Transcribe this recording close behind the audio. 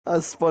I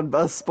spun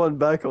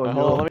back on Hold on,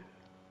 you. let me...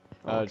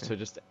 Okay. So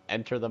just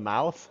enter the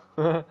mouth?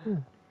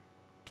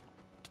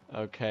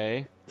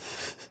 Okay.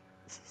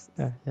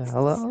 Yeah,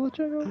 I'll let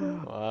you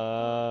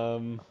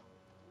go.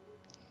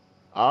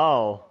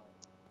 Oh.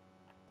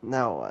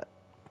 Now what?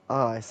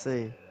 Oh, I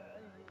see.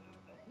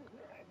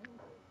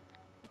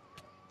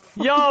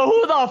 Yo,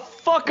 who the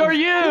fuck are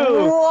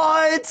you?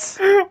 What?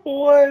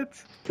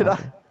 What? Can I?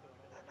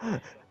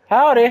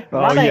 Howdy,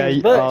 my name's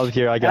yeah, Butch, oh,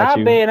 here, I and got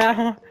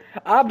you.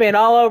 I've been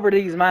all over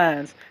these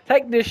mines.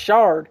 Take this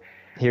shard.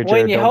 Here, When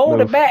Jared, you don't hold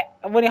move. it back,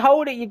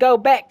 you go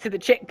back to the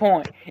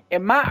checkpoint. It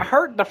might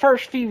hurt the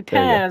first few There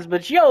you go. times,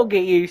 but you'll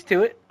get used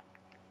to it.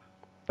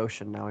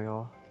 Ocean now,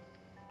 y'all.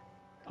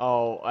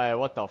 Oh, hey,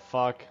 what the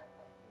fuck?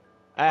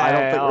 Hey, I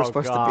don't think we're oh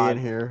supposed God. to be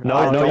in here. No,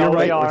 Oh, no, yeah, you're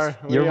right. We are.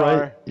 You're We right.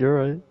 are. You're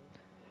right.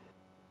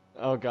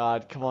 Oh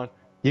God, come on.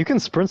 You can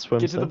sprint swim.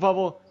 Get to the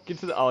bubble. Get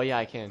to the. Oh yeah,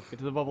 I can. Get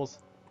to the bubbles.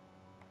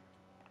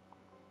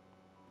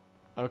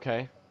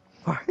 Okay.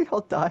 Why are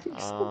y'all dying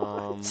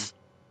so much?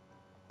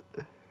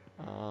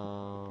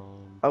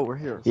 Oh, we're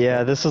here.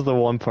 Yeah, this is the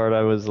one part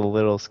I was a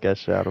little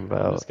sketched out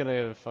about. I'm just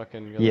gonna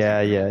fucking. Go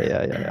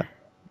Yeah.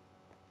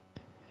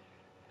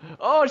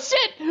 Oh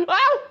shit!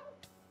 Ah!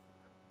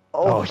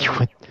 Oh, you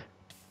went.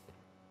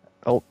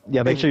 Oh,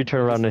 yeah. Make sure you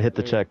turn around and hit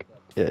the check.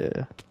 Yeah.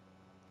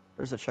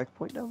 There's a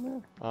checkpoint down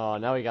there. Oh,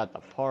 now we got the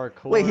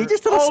parkour. Wait, he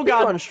just did a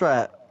speedrun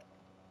strat.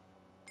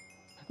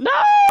 No!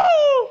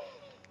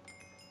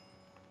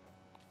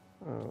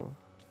 Oh.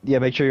 Yeah,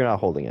 make sure you're not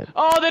holding it.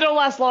 Oh, they don't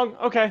last long.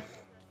 Okay.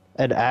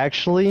 And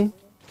actually,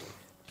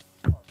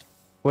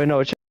 wait,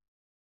 no.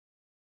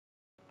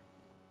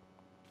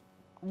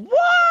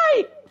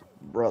 Why?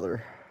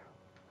 Brother.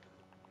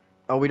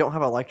 Oh, we don't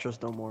have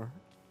Electros no more.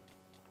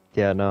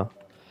 Yeah, no.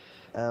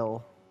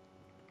 L.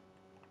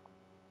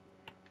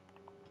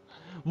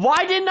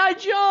 Why didn't I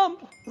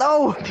jump?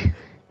 No!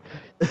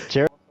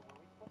 Jared?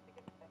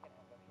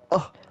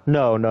 Oh.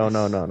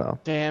 No.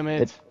 Damn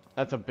it.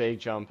 That's a big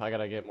jump. I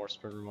gotta get more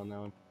sprint room on that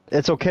one.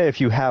 It's okay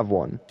if you have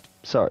one.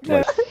 Sorry.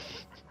 Like,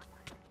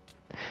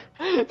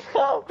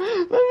 No,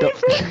 let me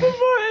press the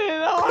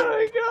button. I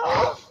wanna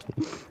go.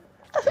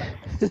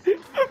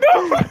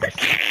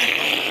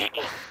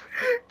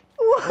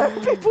 Why are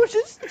people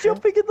just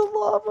jumping in the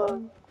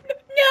lava?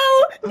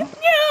 No!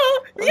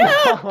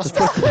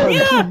 Stop!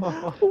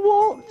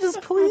 Walt,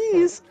 just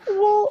please.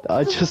 Walt.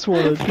 I just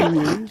want to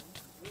do it.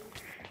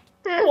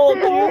 Walt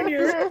Jr.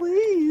 Just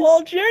please.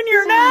 Walt Jr.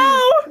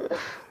 No!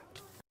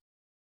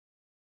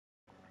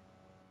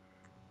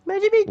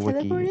 Imagine being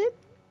Wiki. teleported.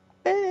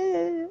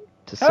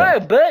 To Hello,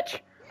 Seth.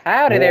 Butch.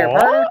 Howdy there,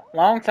 What? partner.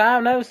 Long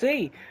time no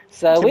see.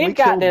 So Can we we've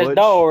got kill this Butch?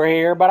 door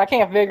here, but I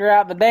can't figure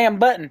out the damn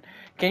button.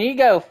 Can you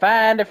go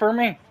find it for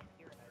me?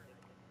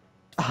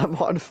 I'm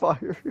on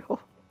fire, y'all.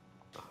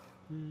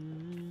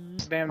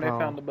 Damn, they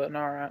found the button.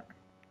 All right.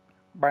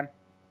 Brian.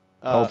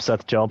 Oh,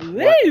 Seth, jump.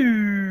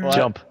 Woo! What?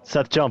 Jump.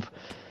 Seth, jump.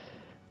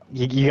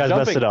 You guys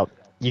messed it up.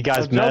 You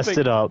guys messed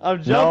it up.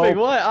 I'm jumping.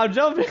 No. What? I'm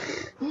jumping.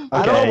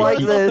 I don't like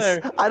keep-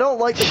 this. I don't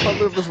like the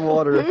color of this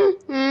water.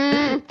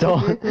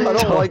 Don't. I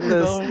don't like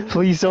this.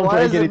 Please don't Why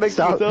break does it it. make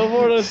Stop.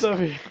 Teleport us up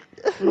here.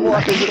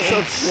 Why is it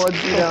so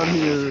sludgy down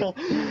here?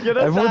 Get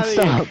us Everyone out of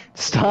stop.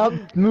 Stop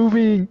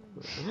moving.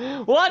 here.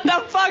 What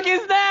the fuck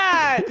is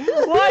that?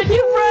 Why'd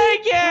you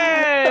break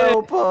it?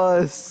 Help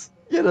us.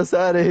 Get us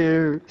out of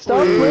here.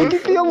 Stop Please.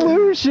 breaking the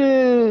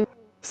illusion.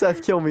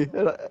 Seth, kill me.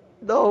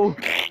 No.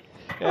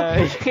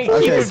 Keep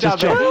Okay, just jumping.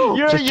 jump.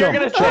 You're Just jump.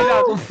 gonna stay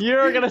down.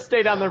 You're gonna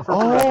stay down there for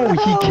forever. Oh,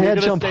 he You're can't gonna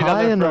jump stay down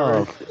high there forever.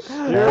 enough.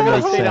 You're That gonna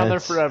makes stay down there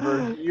sense.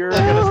 forever. You're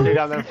gonna stay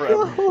down there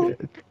forever.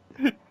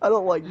 I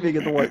don't like being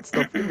in the white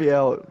stuff. Get me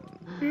out.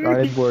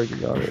 I'm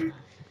working on it.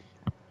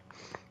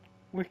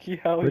 Wiki,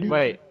 how Where'd he-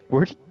 Wait,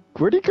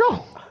 Where'd he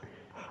go?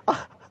 are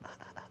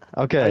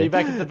Okay. you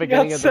back at the You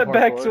beginning got of the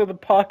setbacks parkour? with a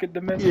pocket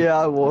dimension. Yeah,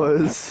 I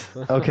was.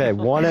 Okay,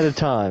 one at a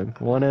time.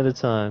 One at a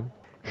time.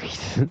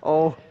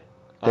 Oh.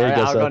 There you Alright,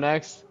 go, I'll go Seth.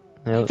 next.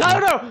 Yeah.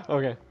 No!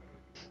 Okay.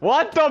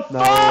 What the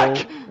No.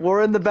 fuck?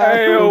 We're in the back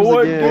Hey, rooms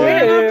what again. the- W,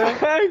 yes.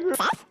 W.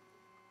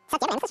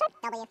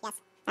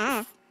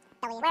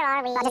 Where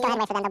are we? I'll just go ahead and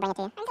wait for them, they'll bring it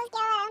to you. I'm so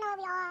scared, I don't know where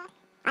we are.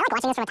 I like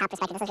watching this from a top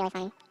perspective, this is really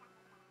funny.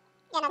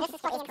 Yeah, no, this is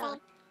fucking insane.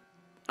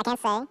 I can't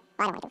say, well,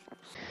 I don't want to.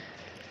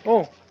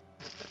 Oh,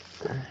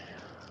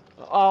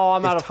 Oh,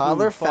 I'm out If of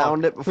Tyler food. Fuck.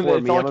 found it before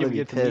It's me, all I'm gonna giving be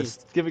it to me.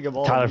 pissed. It's giving them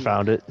all Tyler to me.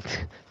 found it.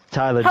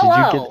 Tyler, did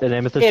hello. you get an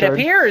amethyst It shard?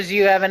 appears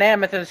you have an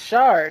amethyst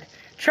shard.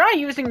 Try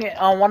using it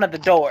on one of the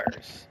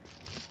doors.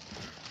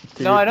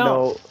 Dude, No, I don't.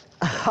 No.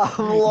 I'm Get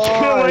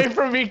away lost.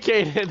 from me,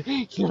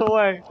 Kaden. Get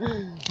away.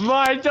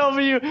 My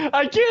W.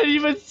 I can't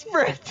even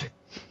sprint.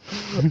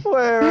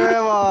 Where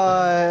am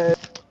I?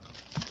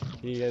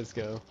 You guys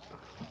go.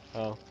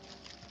 Oh.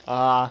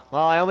 Well,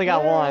 I only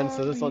got one,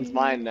 so this one's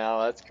mine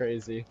now. That's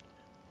crazy.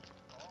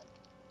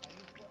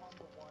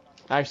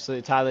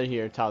 Actually, Tyler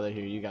here,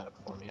 you got it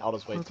for me. I'll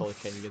just wait till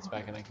Kaden gets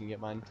back and I can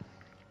get mine.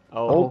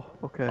 Oh,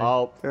 okay.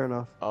 Oh. Fair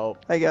enough. Oh.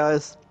 Hey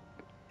guys.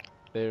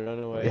 They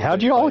run away.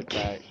 How'd they you all fight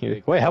get back, here?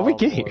 they Wait, how'd we call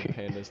get more here?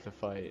 pandas to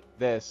fight.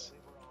 This.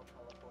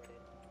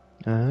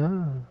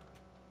 Ah.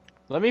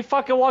 Let me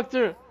fucking walk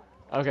through.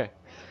 Okay.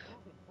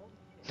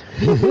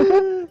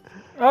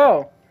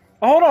 Oh.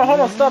 Hold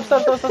on. Stop.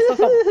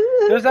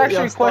 There's actually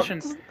Yeah, stop.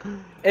 questions.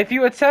 If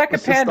you attack a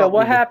Let's just panda, stop what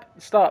moving.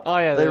 happens? Stop. Oh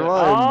yeah. They there-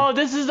 run. Oh,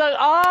 this is a.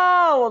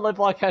 Oh, light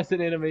block has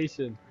an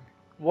animation.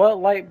 What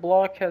light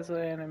block has an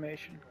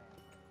animation?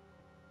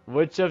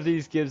 Which of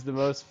these gives the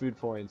most food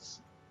points?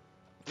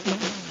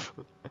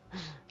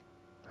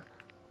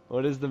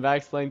 What is the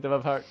max length of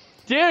a heart?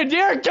 Dude,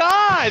 dear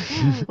God!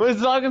 We're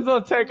talking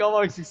to take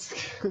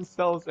amongst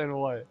themselves and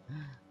what?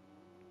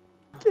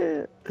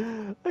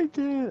 I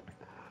can't.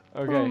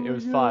 Okay, Oh it my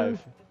was God.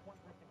 5.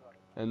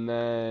 And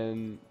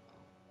then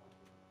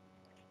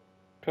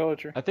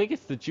Pillager. I think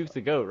it's the juke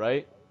the goat,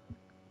 right?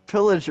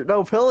 Pillager.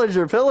 No,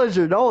 pillager.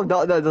 No,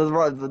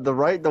 the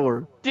right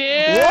door. Dude!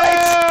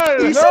 What?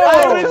 You No! said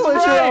I was pillager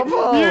right!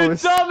 You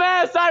outpost.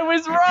 dumbass! I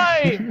was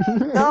right!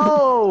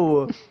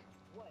 No.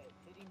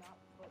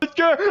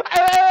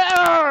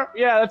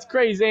 Yeah, that's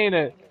crazy, ain't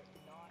it?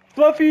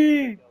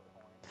 Fluffy!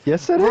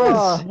 Yes, it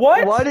Bruh, is.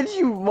 What? Why did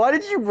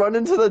you run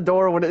into the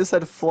door when it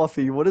said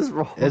Fluffy? What is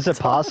wrong? Is it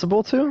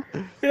possible to?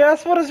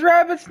 That's what his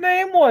rabbit's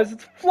name was.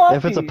 It's Fluffy.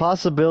 If it's a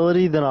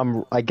possibility,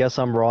 then I guess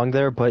I'm wrong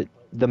there. But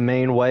the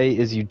main way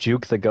is you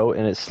juke the goat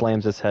and it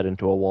slams its head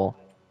into a wall.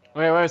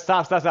 Wait,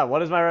 stop.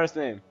 What is my roast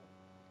name?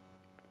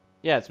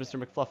 Yeah, it's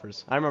Mr.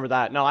 McFluffers. I remember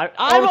that. No, it's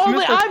I'm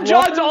Mr.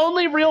 John's Fluffers?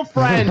 only real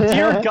friend.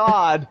 Dear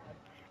God.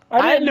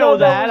 I didn't know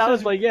that. I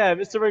was his- like, yeah,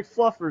 Mr.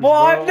 McFluffers. Well, bro.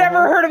 I've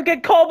never heard him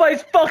get called by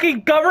his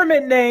fucking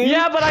government name.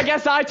 Yeah, but I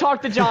guess I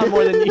talk to John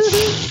more than you.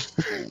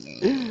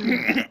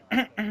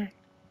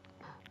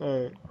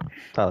 Alright.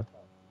 Tyler.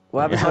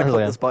 What happens if I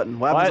click this button?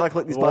 What happens if I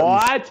click these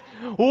buttons?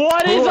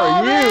 What is Who are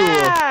all you?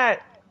 that?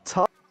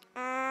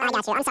 I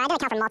got you. I'm sorry, I didn't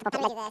account for multiple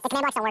people. The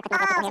command blocks don't work with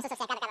multiple people. So sick.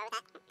 I got it with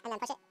that. And then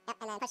push it. Yep.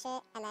 And then push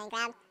it. And then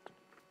grab.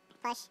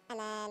 Push. And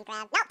then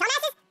grab. No,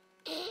 dumbasses!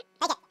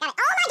 Take it. Got it.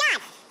 Oh my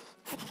God!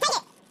 Take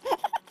it!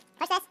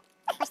 Push this.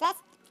 Push this.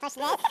 Push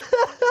this.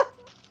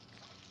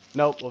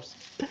 Nope, whoops.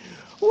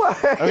 Why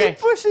are Okay. you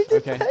pushing the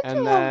Okay, and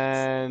pendulums?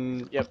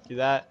 then, yep, do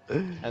that.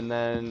 And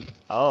then,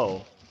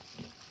 oh.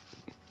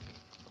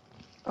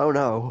 Oh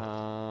no.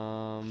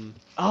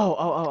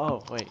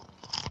 Wait.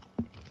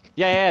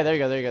 Yeah, there you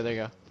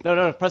go.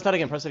 No, press that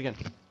again,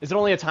 Is it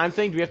only a time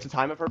thing? Do we have to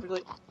time it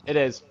perfectly? It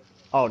is.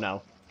 Oh,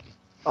 no.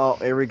 Oh,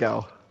 here we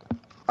go.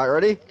 Alright,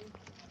 ready?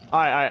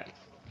 Alright.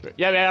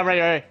 Yeah, I'm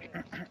ready.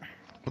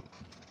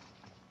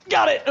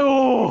 Got it!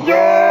 Ooh!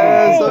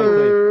 Yes, Quickly.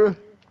 sir.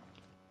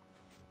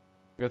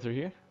 Go through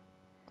here?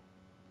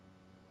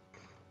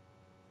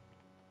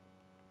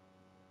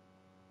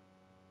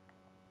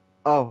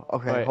 Oh,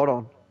 okay, Wait. hold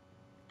on.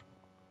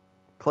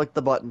 Click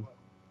the button.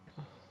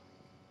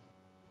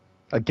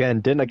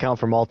 Again, didn't account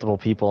for multiple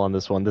people on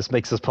this one. This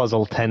makes this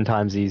puzzle 10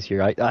 times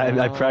easier.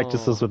 I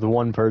practiced this with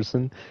one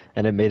person,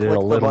 and it made it Click a the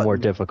little more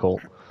button.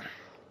 difficult.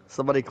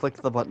 Somebody click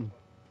the button.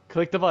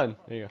 Click the button.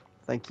 There you go.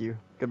 Thank you.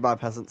 Goodbye,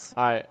 peasants.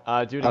 Alright,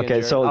 do it again, Okay,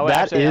 Jared. so Oh, wait, that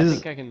actually, I is...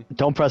 think I can...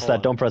 Don't press Hold that,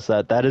 on. don't press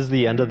that. That is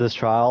the end of this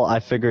trial. I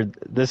figured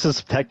this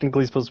is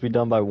technically supposed to be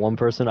done by one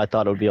person. I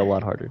thought it would be a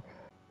lot harder.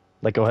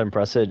 Like, go ahead and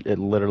press it. It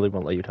literally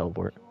won't let you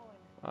teleport.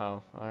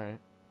 Oh, alright.